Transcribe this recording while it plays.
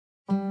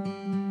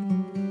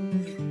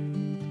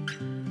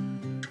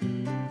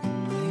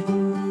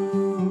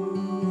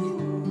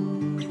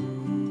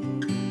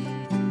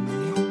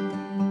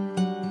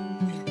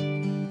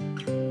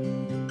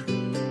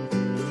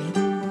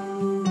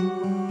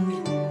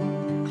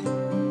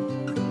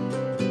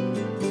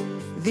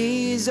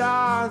These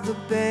are the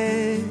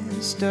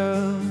best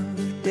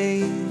of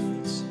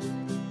days.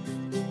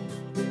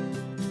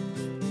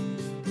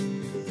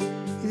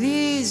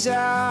 These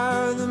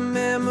are the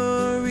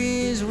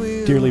memories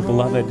we'll Dearly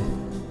beloved,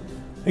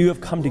 you have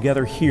come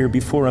together here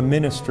before a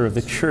minister of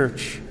the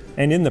church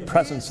and in the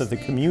presence of the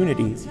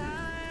community,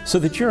 so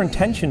that your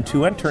intention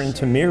to enter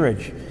into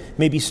marriage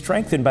may be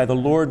strengthened by the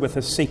Lord with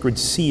a sacred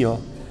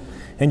seal,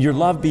 and your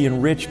love be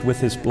enriched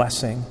with His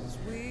blessing,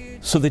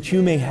 so that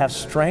you may have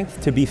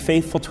strength to be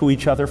faithful to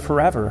each other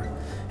forever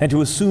and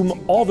to assume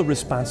all the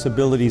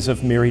responsibilities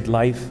of married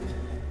life.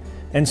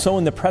 And so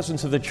in the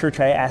presence of the church,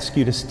 I ask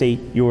you to state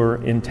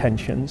your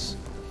intentions.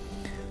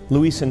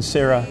 Luis and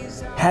Sarah,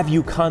 have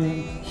you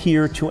come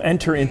here to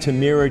enter into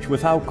marriage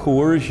without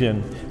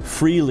coercion,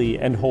 freely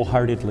and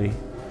wholeheartedly?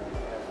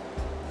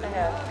 I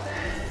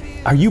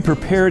have. Are you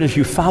prepared, as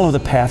you follow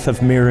the path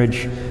of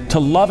marriage, to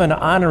love and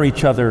honor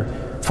each other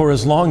for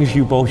as long as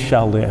you both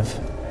shall live?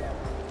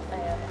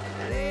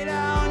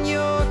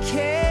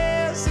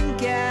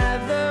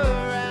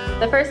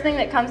 The first thing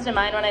that comes to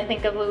mind when I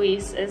think of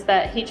Luis is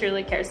that he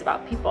truly cares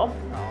about people.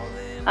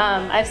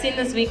 I've seen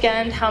this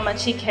weekend how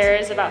much he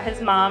cares about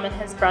his mom and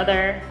his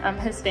brother,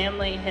 his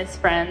family, his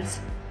friends,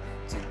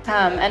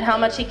 and how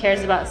much he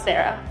cares about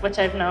Sarah, which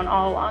I've known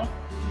all along.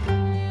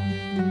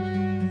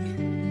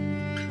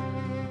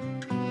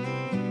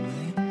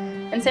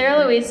 And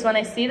Sarah Luis, when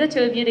I see the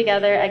two of you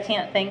together, I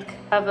can't think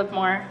of a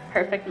more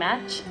perfect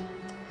match.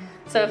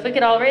 So if we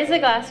could all raise a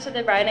glass to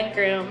the bride and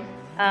groom,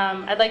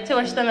 I'd like to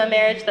wish them a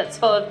marriage that's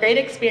full of great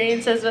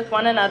experiences with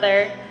one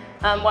another,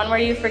 one where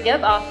you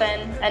forgive often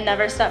and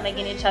never stop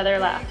making each other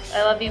laugh.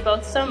 I love you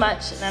both so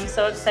much, and I'm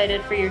so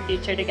excited for your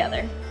future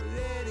together.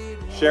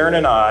 Sharon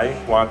and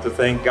I want to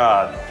thank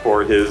God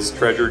for His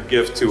treasured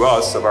gift to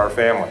us of our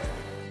family.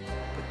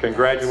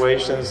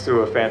 Congratulations to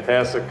a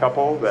fantastic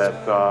couple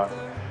that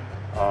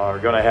are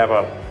going to have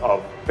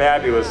a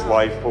fabulous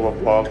life full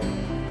of love.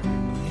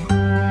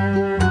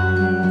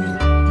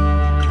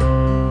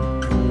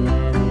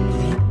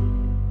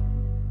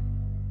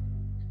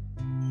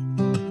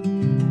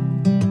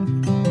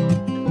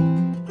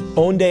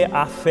 Onde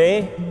há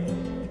fé,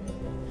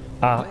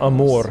 há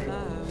amor.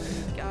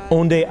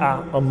 Onde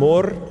há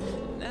amor,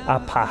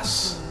 há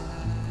paz.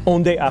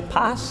 Onde há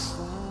paz,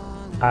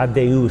 há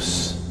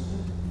Deus.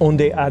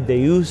 Onde há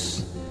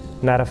Deus,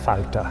 nada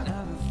falta.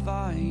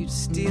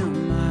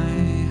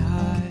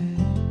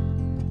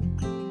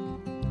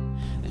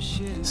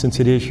 Since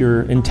it is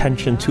your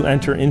intention to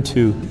enter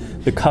into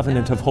the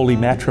covenant of holy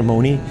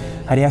matrimony,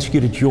 I'd ask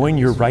you to join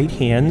your right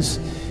hands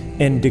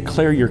and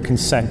declare your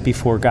consent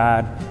before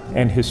God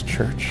and His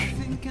church.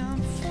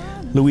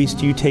 Luis,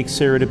 do you take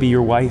Sarah to be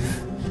your wife?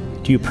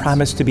 Do you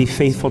promise to be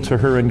faithful to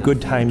her in good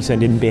times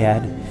and in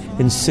bad,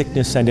 in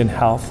sickness and in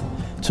health,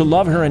 to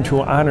love her and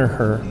to honor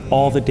her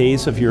all the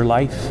days of your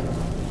life?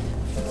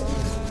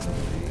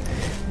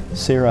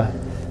 Sarah,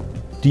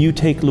 do you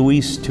take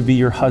Luis to be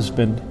your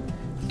husband?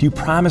 Do you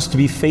promise to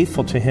be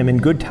faithful to him in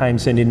good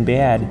times and in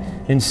bad,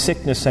 in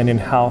sickness and in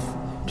health,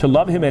 to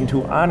love him and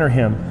to honor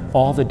him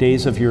all the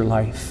days of your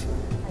life?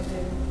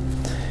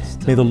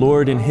 May the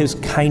Lord in His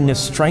kindness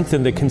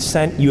strengthen the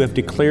consent you have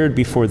declared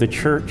before the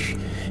church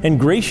and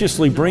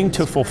graciously bring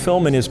to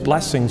fulfillment His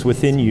blessings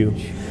within you.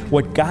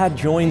 What God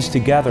joins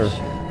together,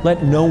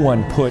 let no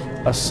one put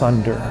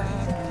asunder.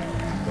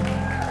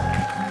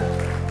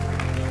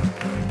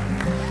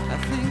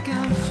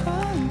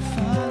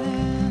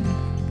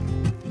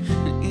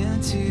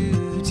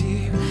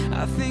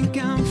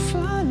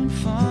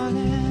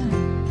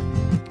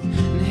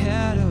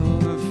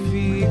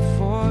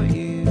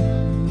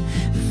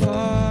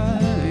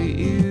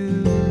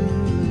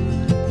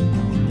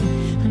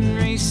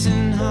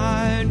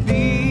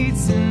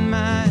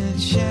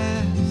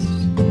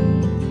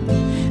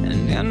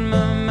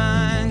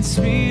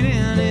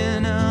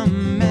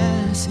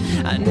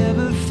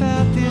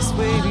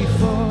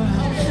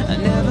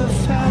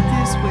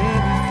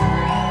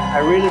 I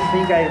really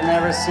think I've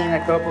never seen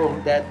a couple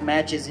that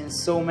matches in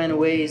so many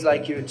ways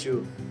like you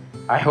two.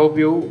 I hope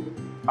you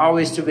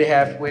always to be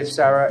happy with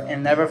Sarah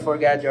and never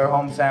forget your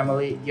home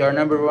family, your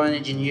 #1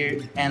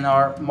 engineer, and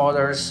our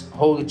mother's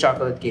holy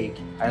chocolate cake.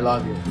 I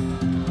love you.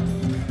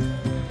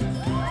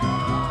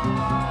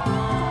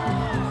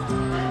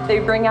 They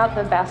bring out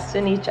the best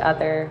in each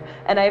other,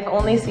 and I've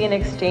only seen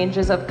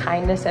exchanges of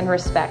kindness and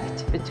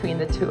respect between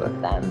the two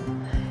of them.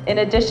 In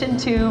addition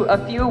to a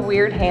few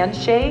weird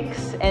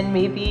handshakes and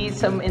maybe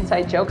some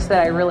inside jokes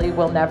that I really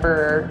will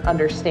never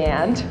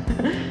understand.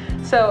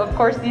 So of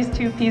course these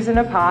two peas in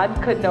a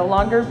pod could no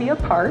longer be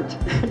apart,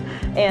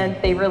 and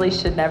they really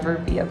should never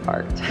be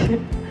apart.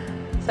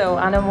 So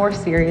on a more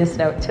serious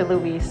note, to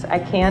Luis, I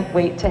can't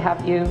wait to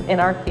have you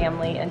in our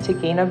family and to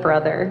gain a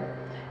brother.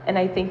 And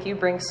I think you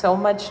bring so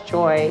much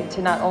joy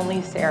to not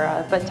only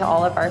Sarah, but to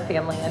all of our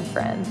family and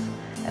friends.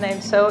 And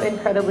I'm so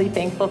incredibly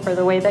thankful for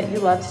the way that you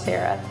love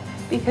Sarah,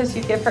 because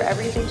you give her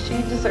everything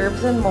she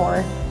deserves and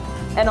more.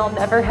 And I'll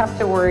never have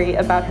to worry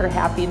about her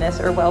happiness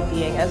or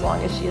well-being as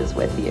long as she is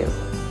with you.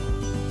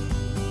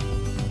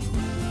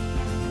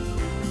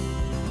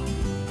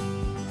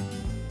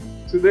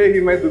 Today he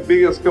made the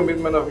biggest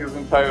commitment of his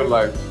entire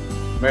life,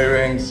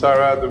 marrying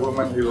Sarah, the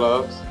woman he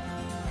loves,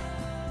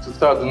 to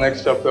start the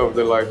next chapter of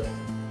their life.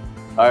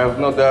 I have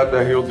no doubt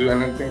that he'll do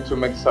anything to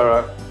make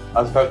Sarah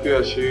as happy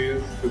as she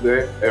is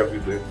today,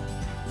 every day.